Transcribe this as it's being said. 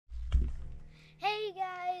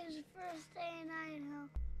First day in Idaho.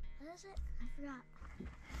 What is it? I forgot.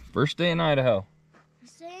 First day in Idaho.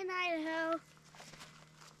 First day in Idaho.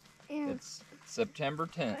 And It's September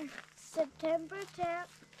 10th. September 10th.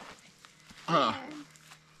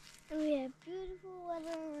 And we have beautiful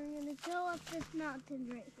weather. We're going to go up this mountain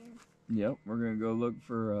right here. Yep, we're going to go look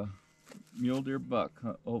for a mule deer buck,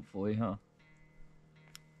 hopefully, huh?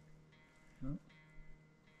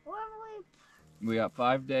 We got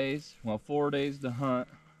 5 days, well 4 days to hunt,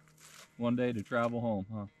 1 day to travel home,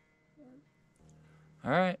 huh? Yeah.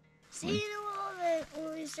 All right. See you in a little bit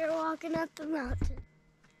when we start walking up the mountain.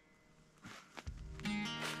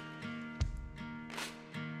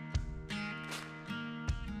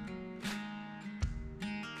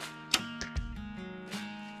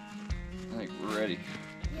 I think we're ready.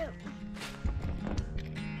 Yep.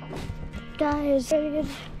 Guys, we're going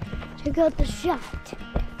to check out the shot.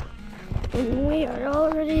 And we are all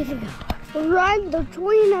ready to go. We're right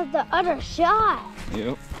between of the other shot.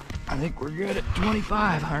 Yep. I think we're good at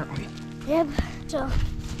 25, aren't we? Yep. So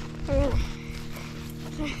we're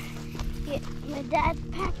gonna get my dad's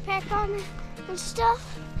backpack on and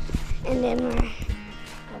stuff, and then we're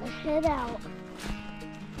gonna head out.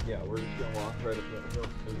 Yeah, we're just gonna walk right up that hill.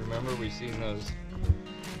 Because remember, we seen those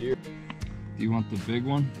deer. Do you want the big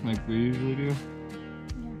one like we usually do? Yeah.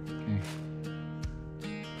 Okay.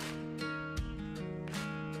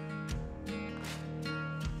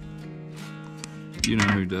 You know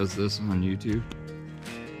who does this on YouTube?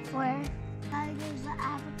 Where? There's the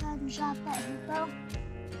African shot that hippo.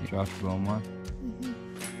 Trout Bum.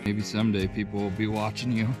 Maybe someday people will be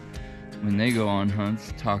watching you when they go on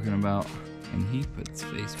hunts talking about, and he puts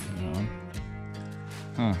face paint on.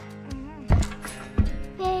 Huh.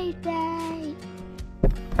 Hey, Dad.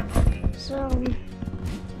 So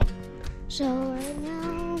right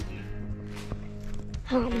now,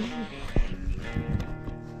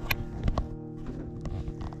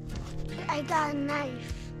 I got a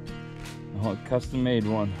knife. Oh, a custom made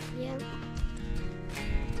one. Yep.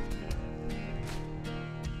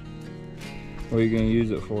 What are you gonna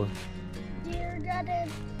use it for? Deer gutted.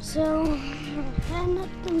 So, heading up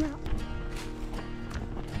the mountain.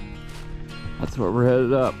 That's where we're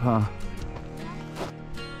headed up, huh?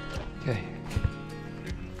 Okay.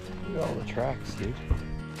 Look at all the tracks, dude.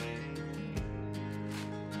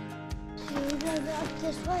 So we gotta go up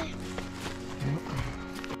this way. Yep.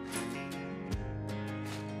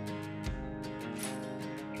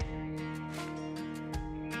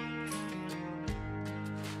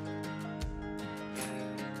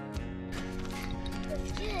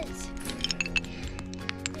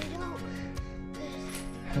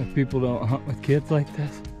 People don't hunt with kids like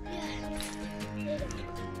this. Yeah.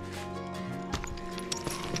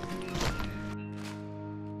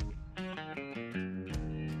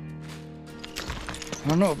 I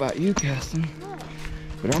don't know about you, Caston,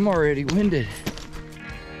 but I'm already winded.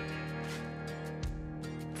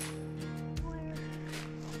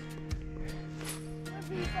 If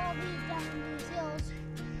you fall down these hills,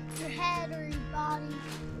 your head or your body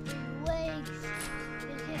or your legs is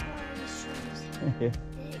hit one of these trees. Yeah.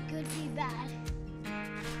 It could be bad.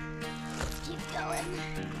 Keep going.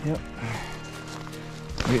 Yep.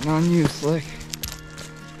 Waiting on you, Slick.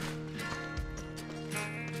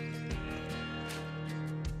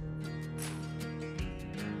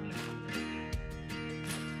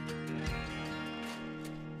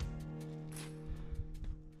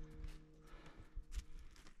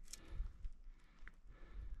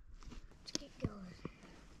 Let's keep going.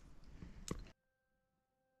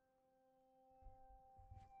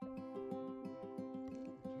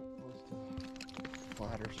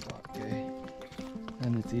 Flatter spot, okay?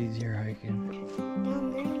 And it's easier hiking.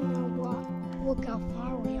 Down there, now look how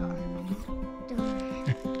far we are. Down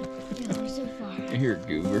there. Yeah, we're so far. Here,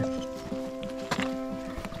 goober.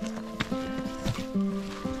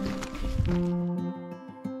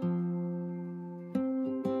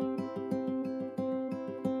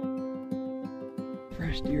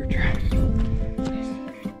 Fresh deer tracks.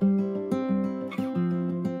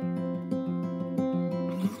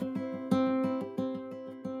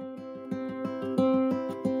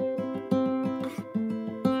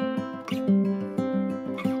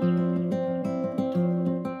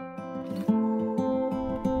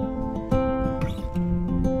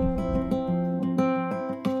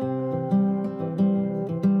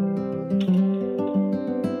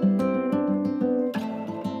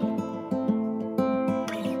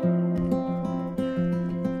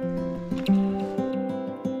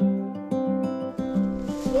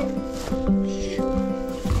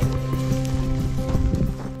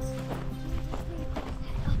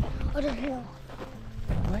 Other hill.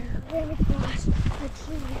 Where? Right across.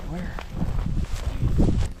 tree. Where?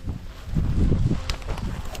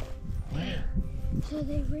 Where? So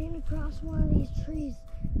they ran across one of these trees,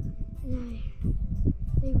 and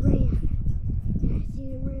they ran. And I see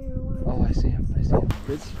them running along. Oh, I see him. I see him.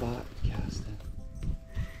 Good spot, Caston.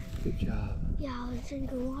 Good job. Yeah, I was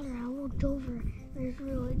drinking water. I looked over. There's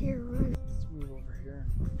really deer running. Let's move over here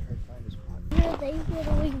and try to find a spot. Yeah, they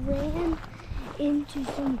literally ran into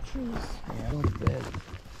some trees. Yeah, on the bed.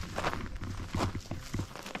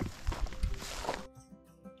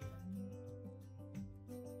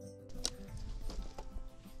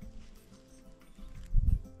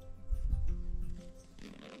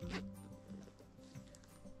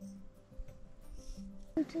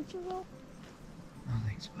 Untouchable? Oh,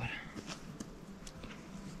 thanks, bud.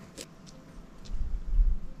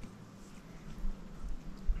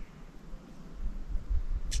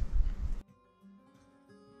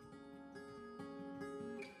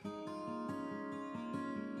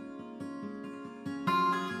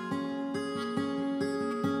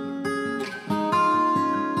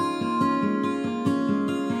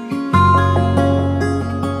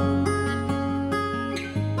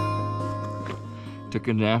 Took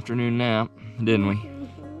an afternoon nap, didn't we?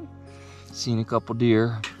 Seen a couple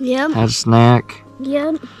deer. Yep. Had a snack.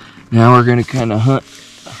 Yep. Now we're gonna kind of hunt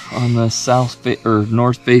on the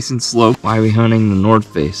north facing slope. Why are we hunting the north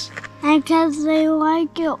face? Because they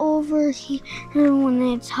like it over here when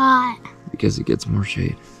it's hot. Because it gets more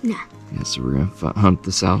shade. Yeah. Yeah, so we're gonna hunt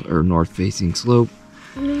the south or north facing slope.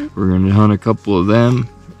 Mm-hmm. We're gonna hunt a couple of them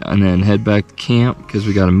and then head back to camp because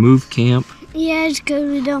we gotta move camp. Yeah, it's because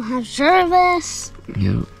we don't have service.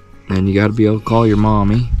 Yep. And you gotta be able to call your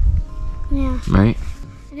mommy. Yeah. Right?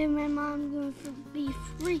 And then my mom's going to be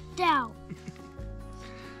freaked out.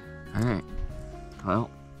 Alright. Well,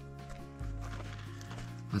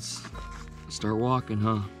 let's start walking,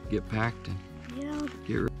 huh? Get packed and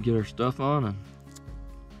Yeah. get our stuff on and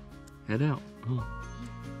head out. Huh?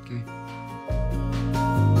 Okay.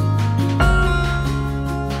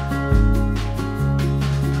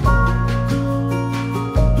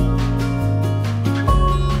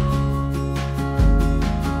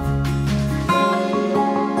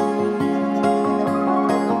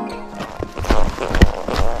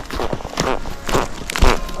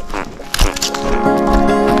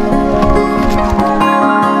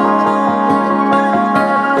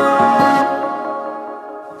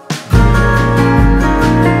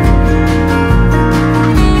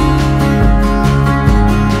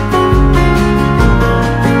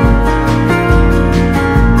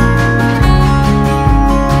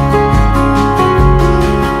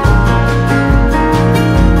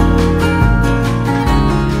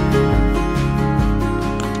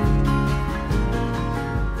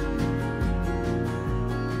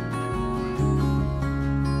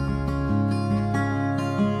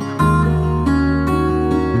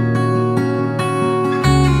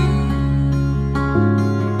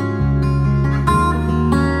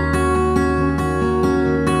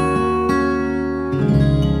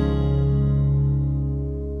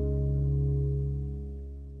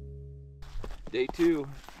 Day 2.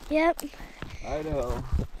 Yep. Idaho.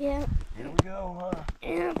 Yep. Here we go, huh?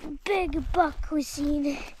 And a big buck we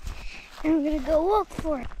seen. And we're going to go look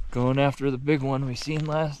for it. Going after the big one we seen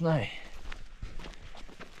last night.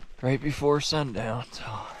 Right before sundown, so.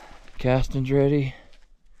 Casting's ready.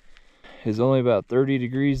 It's only about 30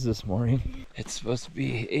 degrees this morning. It's supposed to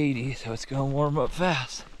be 80, so it's gonna warm up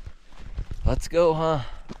fast. Let's go, huh?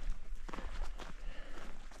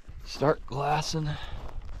 Start glassing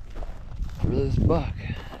for this buck.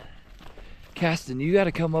 Caston, you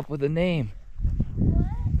gotta come up with a name. What?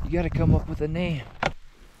 You gotta come up with a name.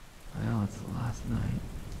 Well, it's the last night.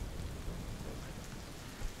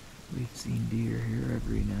 We've seen deer here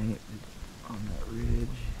every night on that ridge.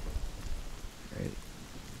 Right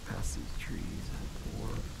past these trees or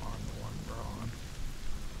on the one we're on.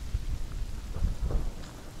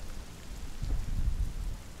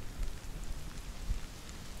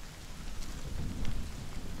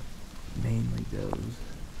 Mainly does.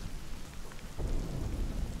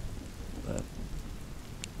 But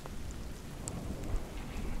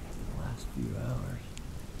the last few hours,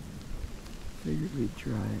 figured we'd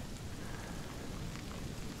try it.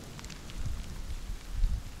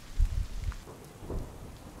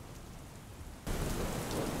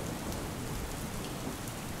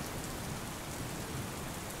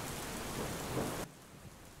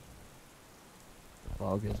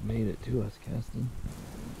 Fog has made it to us, Caston.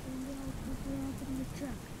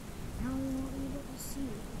 Now we won't be able to see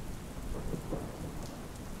it.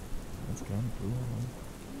 That's kind of cool, huh?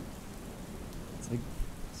 It's like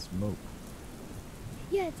smoke.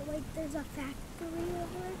 Yeah, it's like there's a factory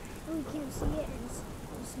over there, and we can't see it, and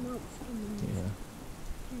the smoke's coming in. Yeah.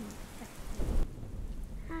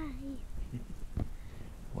 Hi.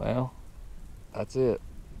 Well, that's it.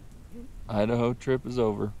 Idaho trip is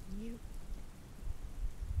over. Yep.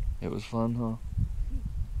 It was fun, huh?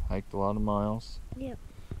 Hiked a lot of miles. Yep.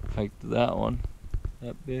 Hiked that one.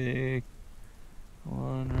 That big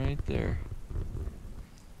one right there.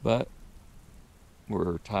 But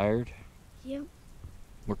we're tired. Yep.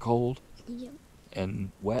 We're cold. Yep.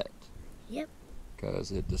 And wet. Yep.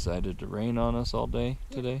 Because it decided to rain on us all day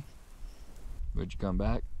today. Would you come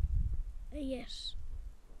back? Yes.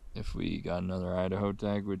 If we got another Idaho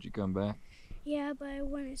tag, would you come back? Yeah, but I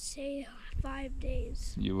wouldn't say 5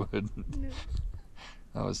 days. You wouldn't? No.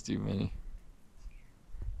 That was too many.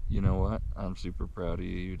 You know what? I'm super proud of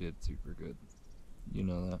you. You did super good. You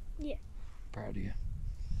know that? Yeah. Proud of you.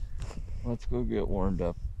 Let's go get warmed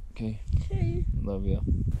up, okay? Okay. Love you.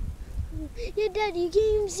 Yeah, Dad, you can't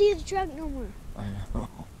even see the truck no more. I know.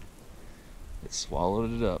 It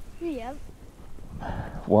swallowed it up. Yep.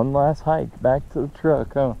 One last hike back to the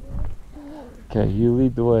truck, huh? Okay, you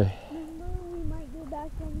lead the way. We might go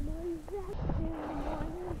back on the morning.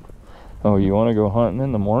 Oh, you want to go hunting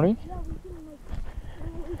in the morning? Yeah, we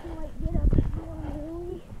can get up real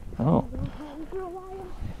early. Oh. And go hunting for a while.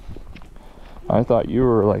 I thought you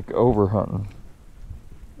were like over hunting.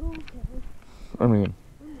 Okay. I mean,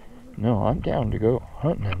 no, I'm down to go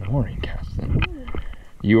hunting in the morning, Caston.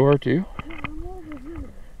 You are too? Yeah, I'm over here.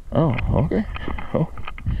 Oh, okay. Oh,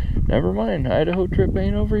 never mind. Idaho trip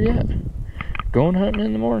ain't over yet. Going hunting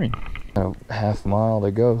in the morning. A half mile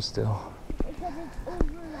to go still. Because it's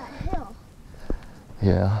over that hill.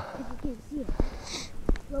 Yeah. If you can't see it.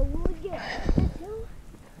 But when we get this hill,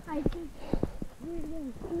 I think you're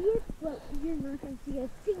going to see it, but you're not going to see a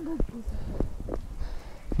single piece of it.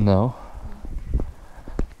 No.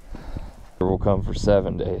 We'll come for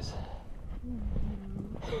 7 days.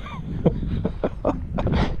 But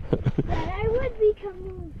I would be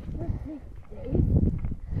coming for 6 days.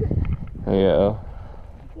 Yeah.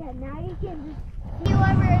 Yeah, now you can just see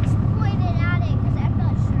whoever it's pointed at it, because I'm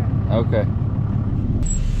not sure. Okay.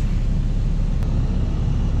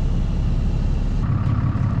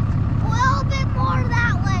 A little bit more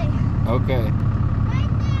that way. Okay.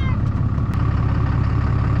 Right there.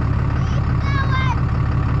 Keep going.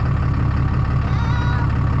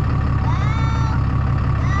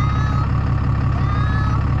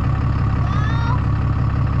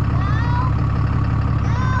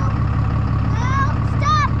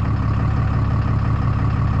 Stop.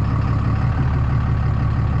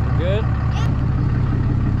 Good?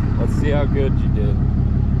 Let's see how good you did.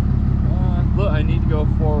 Look, I need to go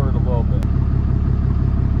forward a little bit.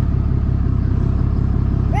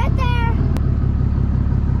 Right there.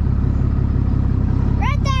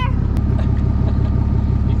 Right there.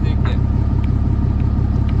 You think it?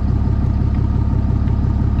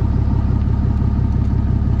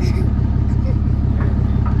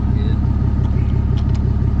 Good.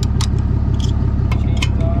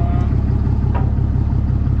 Chains on.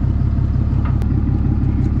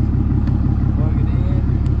 Plug it in.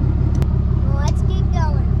 Let's keep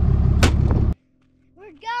going.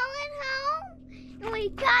 We're going home, and we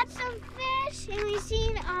caught some fish, and we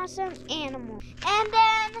seen awesome animals. And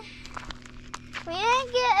then we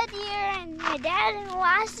didn't get a deer, and my dad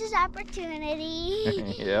lost his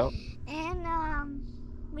opportunity. Yep. And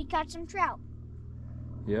we caught some trout.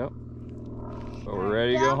 Yep. So we're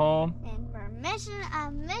ready to go home. And I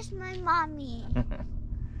miss my mommy.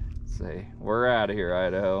 Say, we're out of here,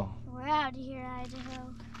 Idaho. We're out of here,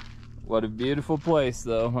 Idaho. What a beautiful place,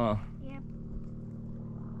 though, huh? Yep.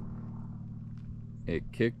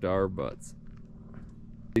 It kicked our butts.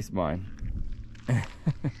 At least mine.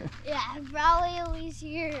 Yeah, probably at least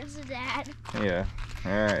yours, Dad. Yeah.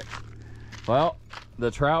 All right. Well, the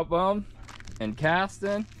Trout Bum and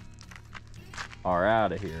Caston are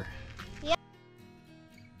out of here.